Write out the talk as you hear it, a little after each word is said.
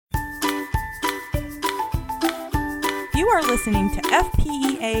You are listening to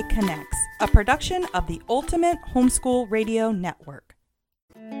FPEA Connects, a production of the Ultimate Homeschool Radio Network.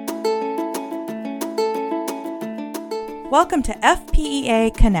 Welcome to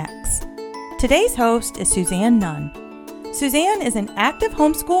FPEA Connects. Today's host is Suzanne Nunn. Suzanne is an active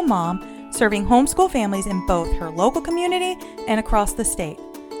homeschool mom serving homeschool families in both her local community and across the state.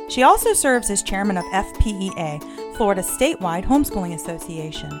 She also serves as chairman of FPEA, Florida's statewide homeschooling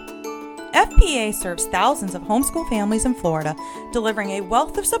association. FPEA serves thousands of homeschool families in Florida, delivering a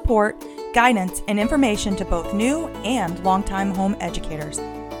wealth of support, guidance, and information to both new and longtime home educators.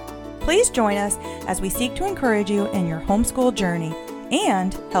 Please join us as we seek to encourage you in your homeschool journey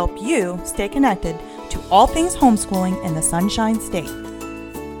and help you stay connected to all things homeschooling in the Sunshine State.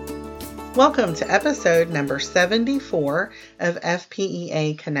 Welcome to episode number 74 of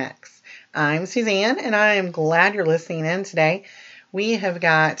FPEA Connects. I'm Suzanne, and I am glad you're listening in today. We have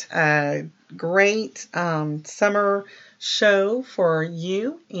got a great summer show for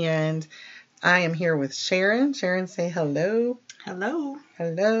you, and I am here with Sharon. Sharon, say hello. Hello.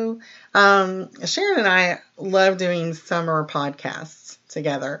 Hello. Sharon and I love doing summer podcasts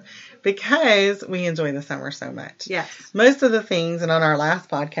together because we enjoy the summer so much. Yes. Most of the things, and on our last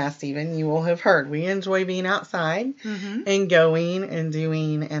podcast even, you will have heard, we enjoy being outside and going and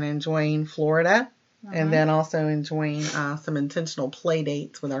doing and enjoying Florida. And then also enjoying some intentional play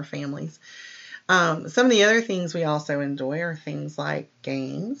dates with our families. Some of the other things we also enjoy are things like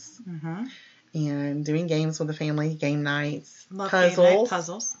games and doing games with the family, game nights,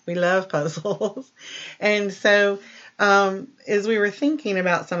 puzzles. We love puzzles. And so as we were thinking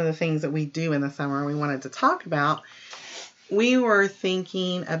about some of the things that we do in the summer we wanted to talk about, we were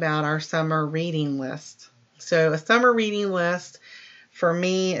thinking about our summer reading list. So a summer reading list for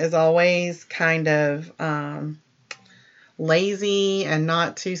me is always kind of lazy and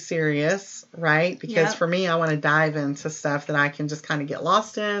not too serious, right? Because for me, I want to dive into stuff that I can just kind of get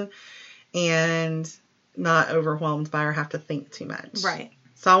lost in and not overwhelmed by or have to think too much. Right.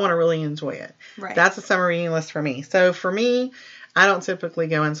 So I want to really enjoy it. Right. That's a summer reading list for me. So for me, I don't typically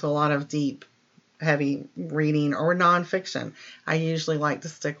go into a lot of deep, heavy reading or nonfiction. I usually like to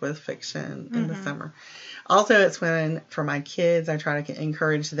stick with fiction in the summer. Also, it's when, for my kids, I try to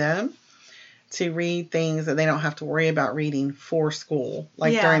encourage them to read things that they don't have to worry about reading for school,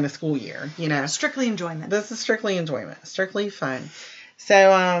 like during the school year, you know. Strictly enjoyment. This is strictly enjoyment, strictly fun.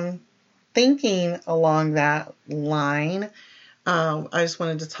 So, thinking along that line, I just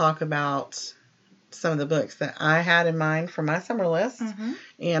wanted to talk about some of the books that I had in mind for my summer list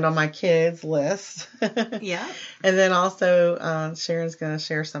and on my kids' list. Yeah. And then also, Sharon's going to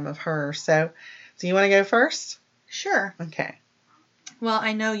share some of hers. So, do you want to go first? Sure. Okay. Well,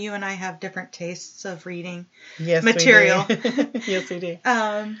 I know you and I have different tastes of reading material. We do. Yes, we do.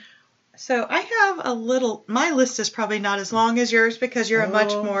 So I have my list is probably not as long as yours because you're a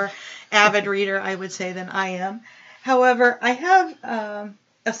much more avid reader, I would say, than I am. However, I have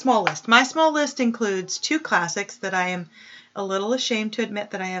a small list. My small list includes 2 classics that I am a little ashamed to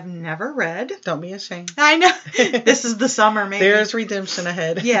admit that I have never read. Don't be ashamed. I know. This is the summer, maybe. There's redemption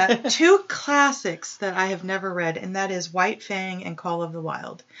ahead. Yeah. 2 classics that I have never read, and that is White Fang and Call of the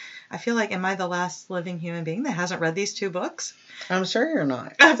Wild. I feel like, am I the last living human being that hasn't read these 2 books? I'm sure you're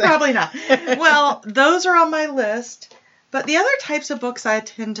not. Probably not. Well, those are on my list. But the other types of books I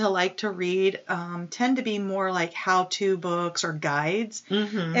tend to like to read tend to be more like how-to books or guides.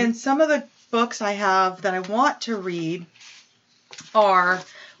 And some of the books I have that I want to read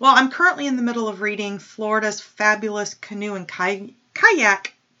I'm currently in the middle of reading Florida's Fabulous Canoe and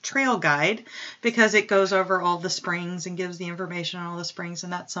Kayak Trail Guide because it goes over all the springs and gives the information on all the springs.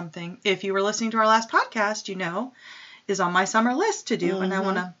 And that's something, if you were listening to our last podcast, you know, is on my summer list to do. And I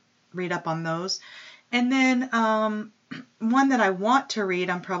want to read up on those. And then one that I want to read,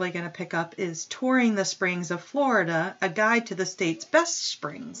 I'm probably going to pick up, is Touring the Springs of Florida, a guide to the state's best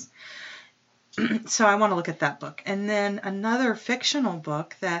springs. So I want to look at that book. And then another fictional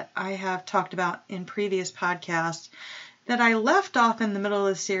book that I have talked about in previous podcasts that I left off in the middle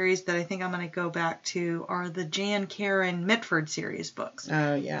of the series that I think I'm going to go back to are the Jan Karen Mitford series books.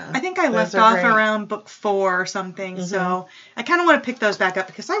 Oh, yeah. I think I left off around book 4 or something. So I kind of want to pick those back up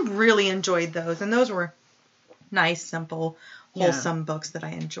because I really enjoyed those. And those were nice, simple, wholesome books that I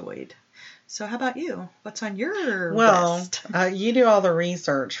enjoyed. So how about you? What's on your list? You do all the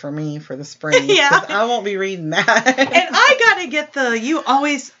research for me for the spring. Yeah. I won't be reading that. And I got to get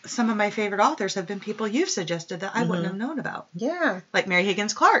some of my favorite authors have been people you've suggested that I wouldn't have known about. Yeah. Like Mary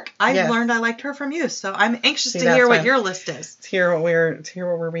Higgins Clark. I learned I liked her from you. So I'm anxious to hear what your list is. To hear what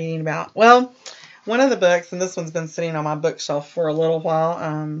we're reading about. Well, one of the books, and this one's been sitting on my bookshelf for a little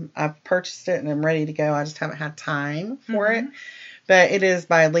while. I've purchased it and I'm ready to go. I just haven't had time for it. But it is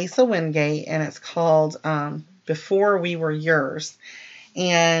by Lisa Wingate, and it's called Before We Were Yours.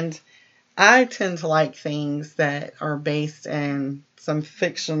 And I tend to like things that are based in some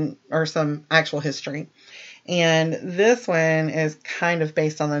fiction or some actual history. And this one is kind of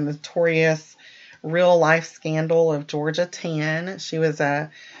based on the notorious real life scandal of Georgia Tann. She was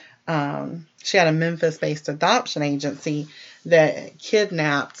she had a Memphis-based adoption agency that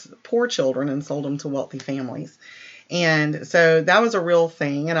kidnapped poor children and sold them to wealthy families. And so that was a real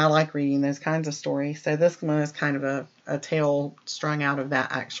thing, and I like reading those kinds of stories. So this one is kind of a tale strung out of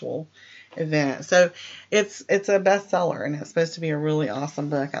that actual event. So it's a bestseller, and it's supposed to be a really awesome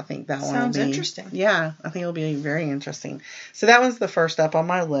book. I think that one sounds will be interesting. Yeah, I think it'll be very interesting. So that one's the first up on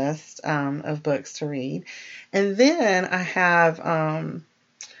my list of books to read. And then I have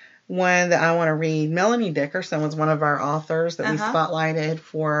one that I want to read. Melanie Dickerson was one of our authors that we spotlighted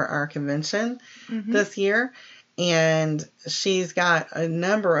for our convention this year. And she's got a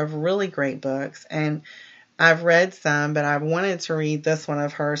number of really great books. And I've read some, but I wanted to read this one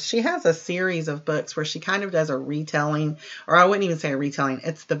of hers. She has a series of books where she kind of does a retelling, or I wouldn't even say a retelling.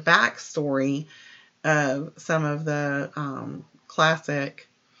 It's the backstory of some of the classic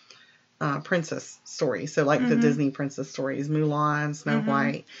princess stories. So like the Disney princess stories, Mulan, Snow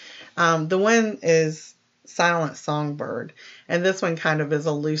White. The one is Silent Songbird, and this one kind of is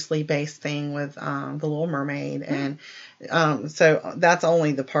a loosely based thing with The Little Mermaid, and so that's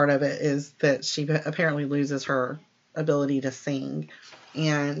only the part of it is that she apparently loses her ability to sing,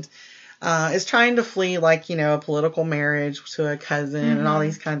 and is trying to flee a political marriage to a cousin and all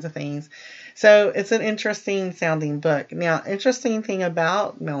these kinds of things. So it's an interesting sounding book. Now, interesting thing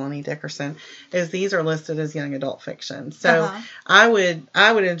about Melanie Dickerson is these are listed as young adult fiction. So I would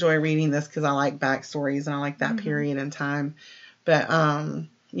enjoy reading this because I like backstories and I like that period in time. But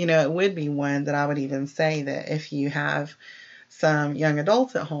it would be one that I would even say that if you have some young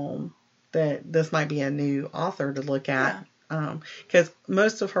adults at home, that this might be a new author to look at. Because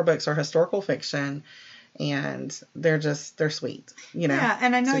most of her books are historical fiction. And they're sweet, Yeah,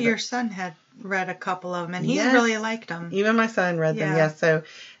 and I know your son had read a couple of them, and he really liked them. Even my son read them, yes. So,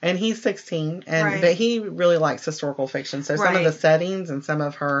 and he's 16, but he really likes historical fiction. So some of the settings and some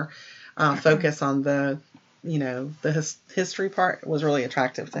of her focus on the history part was really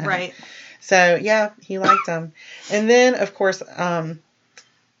attractive to him. Right. So yeah, he liked them. And then of course,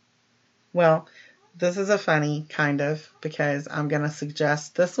 this is a funny kind of, because I'm going to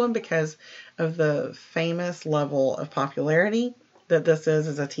suggest this one because of the famous level of popularity that this is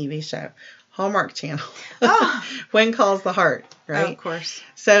as a TV show. Hallmark Channel. Oh. When Calls the Heart, right? Oh, of course.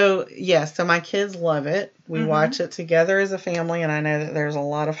 So, yes, so my kids love it. We watch it together as a family, and I know that there's a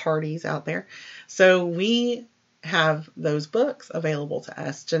lot of Hardys out there. So we have those books available to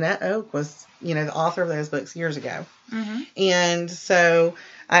us. Jeanette Oak was, the author of those books years ago. And so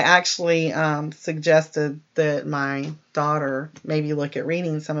I actually suggested that my daughter maybe look at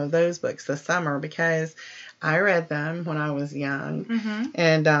reading some of those books this summer because I read them when I was young,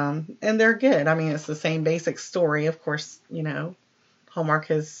 and they're good. I mean, it's the same basic story. Of course, Hallmark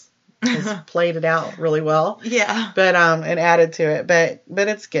has played it out really well. Yeah. But and added to it. But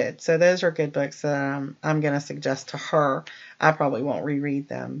it's good. So those are good books that I'm going to suggest to her. I probably won't reread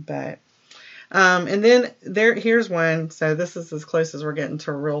them, but. And then here's one. So this is as close as we're getting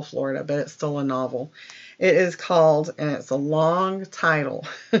to real Florida, but it's still a novel. It is called, and it's a long title,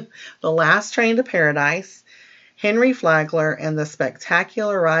 The Last Train to Paradise, Henry Flagler and the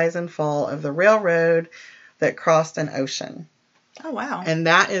Spectacular Rise and Fall of the Railroad That Crossed an Ocean. Oh, wow. And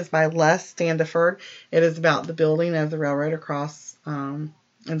that is by Les Standiford. It is about the building of the railroad across in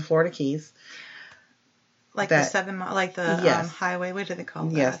the Florida Keys. Like the 7 mile, like the highway. What do they call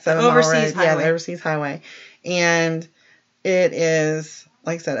that? Yes, the overseas highway. Yeah, the overseas highway. And it is,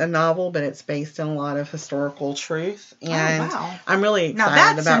 like I said, a novel, but it's based on a lot of historical truth. And I'm really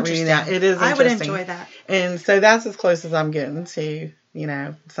excited about reading that. It is interesting. I would enjoy that. And so that's as close as I'm getting to,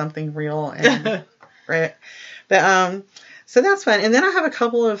 something real and right. But so that's fun. And then I have a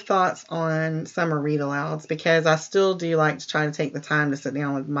couple of thoughts on summer read alouds because I still do like to try to take the time to sit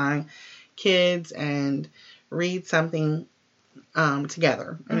down with my kids and read something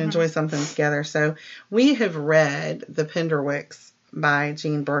together and enjoy something together. So we have read The Penderwicks by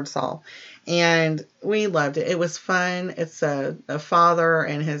Jean Birdsall, and we loved it. It was fun. It's a father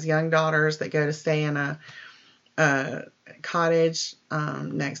and his young daughters that go to stay in a cottage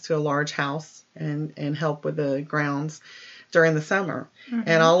next to a large house and help with the grounds. during the summer,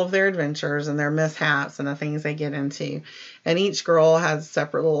 and all of their adventures and their mishaps and the things they get into. And each girl has a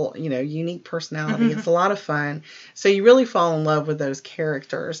separate little, unique personality. It's a lot of fun. So you really fall in love with those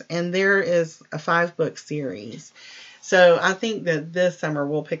characters. And there is a 5-book series. So I think that this summer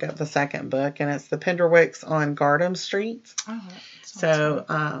we'll pick up the second book, and it's The Penderwicks on Gardam Street. Oh, so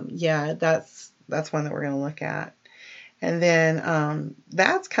that's one that we're going to look at. And then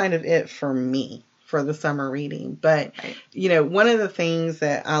that's kind of it for me for the summer reading. But, one of the things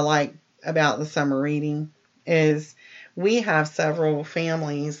that I like about the summer reading is we have several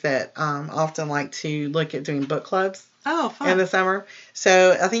families that often like to look at doing book clubs in the summer.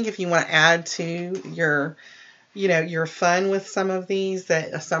 So I think if you want to add to your fun with some of these,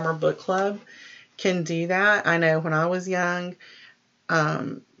 that a summer book club can do that. I know when I was young,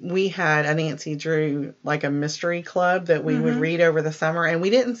 we had a Nancy Drew, like a mystery club that we would read over the summer, and we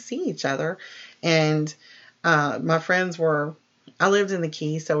didn't see each other. And my friends I lived in the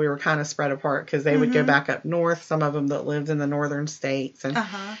Keys, so we were kind of spread apart because they would go back up north, some of them that lived in the northern states, and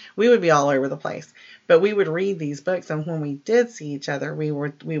we would be all over the place. But we would read these books, and when we did see each other, we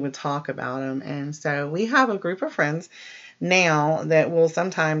would talk about them. And so we have a group of friends now that will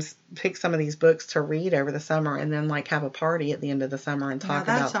sometimes pick some of these books to read over the summer, and then have a party at the end of the summer and talk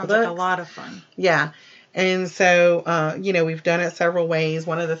about the books. That sounds like a lot of fun. Yeah. And so, we've done it several ways.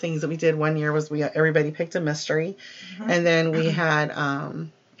 One of the things that we did one year was everybody picked a mystery, and then we had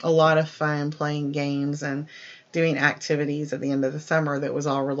a lot of fun playing games and doing activities at the end of the summer that was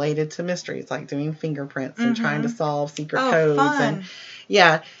all related to mysteries, like doing fingerprints and trying to solve secret codes. Fun.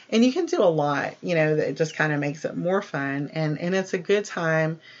 And and you can do a lot, that just kind of makes it more fun. And it's a good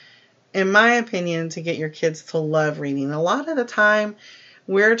time, in my opinion, to get your kids to love reading. A lot of the time,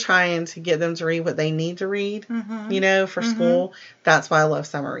 we're trying to get them to read what they need to read, for school. That's why I love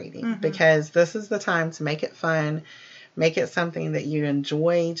summer reading, because this is the time to make it fun, make it something that you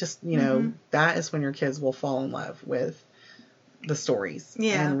enjoy. Just, that is when your kids will fall in love with the stories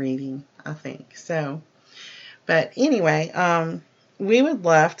and reading, I think. So, but anyway, we would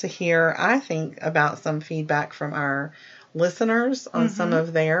love to hear, I think, about some feedback from our listeners on some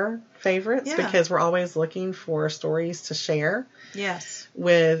of their favorites, because we're always looking for stories to share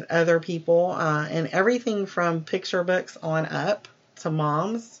with other people, and everything from picture books on up to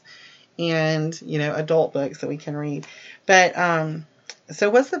moms and adult books that we can read. But so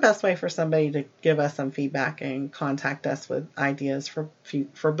what's the best way for somebody to give us some feedback and contact us with ideas for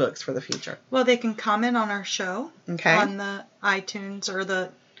books for the future? Well, they can comment on our show on the iTunes or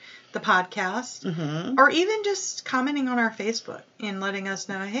the podcast, or even just commenting on our Facebook and letting us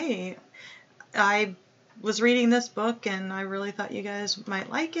know, hey, I was reading this book and I really thought you guys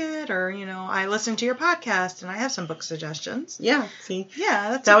might like it, or I listened to your podcast and I have some book suggestions. Yeah, see,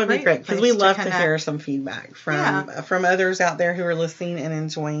 that would be great, because we love to hear some feedback from others out there who are listening and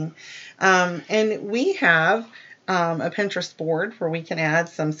enjoying. And we have a Pinterest board where we can add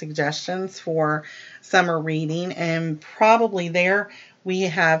some suggestions for summer reading, and probably there we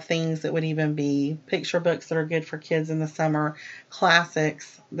have things that would even be picture books that are good for kids in the summer,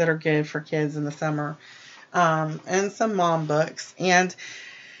 classics that are good for kids in the summer, and some mom books. And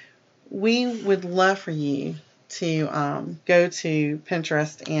we would love for you to go to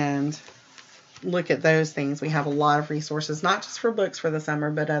Pinterest and look at those things. We have a lot of resources, not just for books for the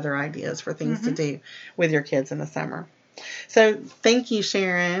summer, but other ideas for things to do with your kids in the summer. So thank you,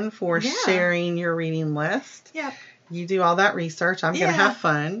 Sharon, for sharing your reading list. Yeah. You do all that research. I'm going to have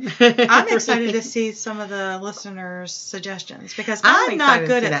fun. I'm excited to see some of the listeners' suggestions, because I'm not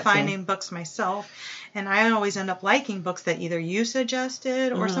good at finding books myself. And I always end up liking books that either you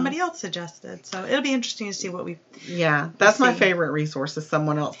suggested or somebody else suggested. So it'll be interesting to see what we that's my favorite resource, is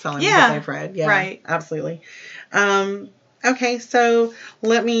someone else telling me what they've read. Yeah, right. Absolutely. Okay, so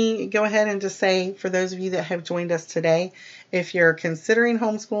let me go ahead and just say, for those of you that have joined us today, if you're considering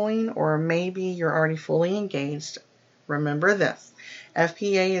homeschooling, or maybe you're already fully engaged, remember this: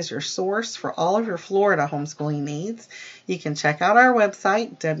 FPEA is your source for all of your Florida homeschooling needs. You can check out our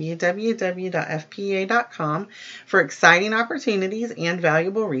website, www.fpea.com, for exciting opportunities and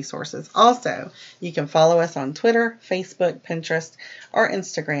valuable resources. Also, you can follow us on Twitter, Facebook, Pinterest, or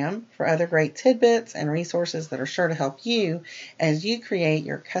Instagram for other great tidbits and resources that are sure to help you as you create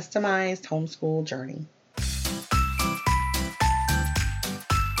your customized homeschool journey.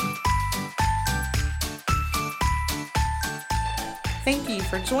 Thank you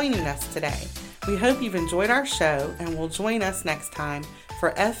for joining us today. We hope you've enjoyed our show and will join us next time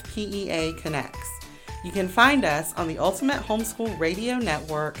for FPEA Connects. You can find us on the Ultimate Homeschool Radio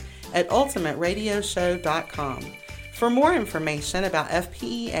Network at ultimateradioshow.com. For more information about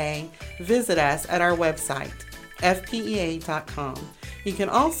FPEA, visit us at our website, fpea.com. You can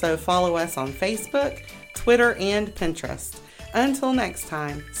also follow us on Facebook, Twitter, and Pinterest. Until next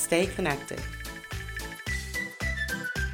time, stay connected.